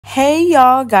Hey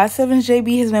y'all, God7's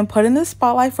JB has been put in the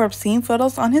spotlight for obscene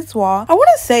photos on his wall. I want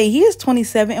to say he is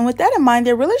 27, and with that in mind,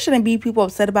 there really shouldn't be people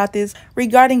upset about this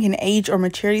regarding an age or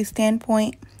maturity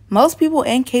standpoint. Most people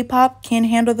in K-pop can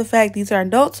handle the fact these are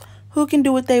adults who can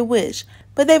do what they wish,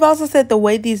 but they've also said the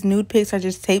way these nude pics are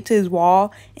just taped to his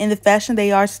wall and the fashion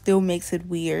they are still makes it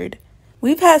weird.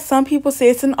 We've had some people say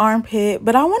it's an armpit,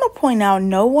 but I want to point out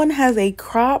no one has a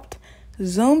cropped,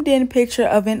 zoomed in picture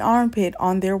of an armpit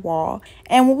on their wall.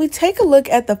 And when we take a look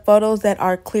at the photos that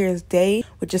are clear as day,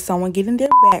 which is someone getting their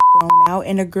back blown out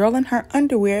and a girl in her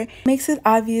underwear, makes it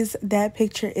obvious that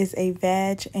picture is a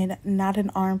vag and not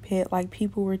an armpit like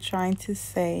people were trying to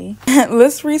say.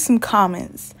 Let's read some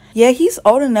comments. Yeah, he's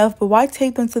old enough, but why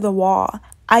tape them to the wall?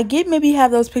 I get maybe you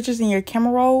have those pictures in your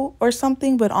camera roll or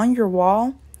something, but on your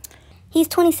wall? He's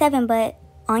 27, but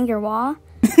on your wall?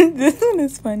 This one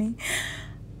is funny.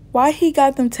 Why he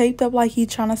got them taped up like he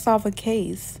trying to solve a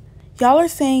case? Y'all are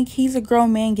saying he's a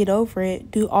grown man, get over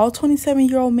it. Do all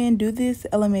 27-year-old men do this?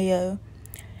 LMAO.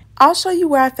 I'll show you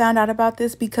where I found out about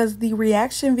this because the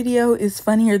reaction video is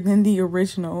funnier than the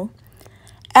original.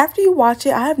 After you watch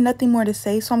it, I have nothing more to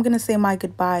say, so I'm going to say my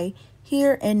goodbye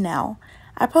here and now.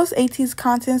 I post AT's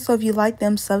content, so if you like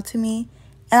them, sub to me.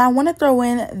 And I want to throw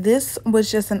in, this was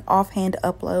just an offhand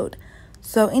upload.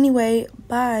 So anyway,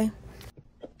 bye.